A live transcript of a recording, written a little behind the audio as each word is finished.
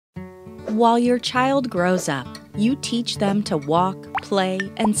While your child grows up, you teach them to walk, play,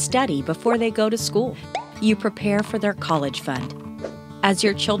 and study before they go to school. You prepare for their college fund. As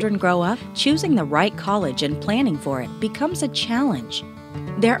your children grow up, choosing the right college and planning for it becomes a challenge.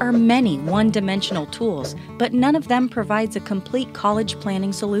 There are many one-dimensional tools, but none of them provides a complete college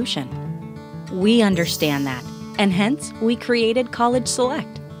planning solution. We understand that, and hence we created College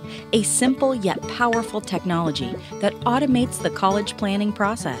Select, a simple yet powerful technology that automates the college planning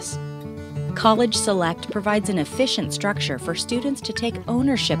process. College Select provides an efficient structure for students to take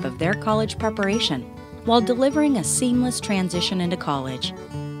ownership of their college preparation while delivering a seamless transition into college.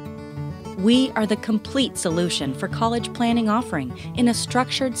 We are the complete solution for college planning offering in a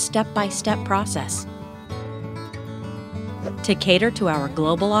structured step-by-step process. To cater to our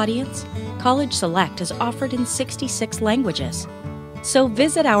global audience, College Select is offered in 66 languages. So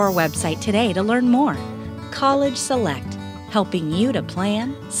visit our website today to learn more. College Select, helping you to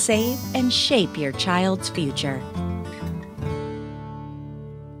plan, save, and shape your child's future.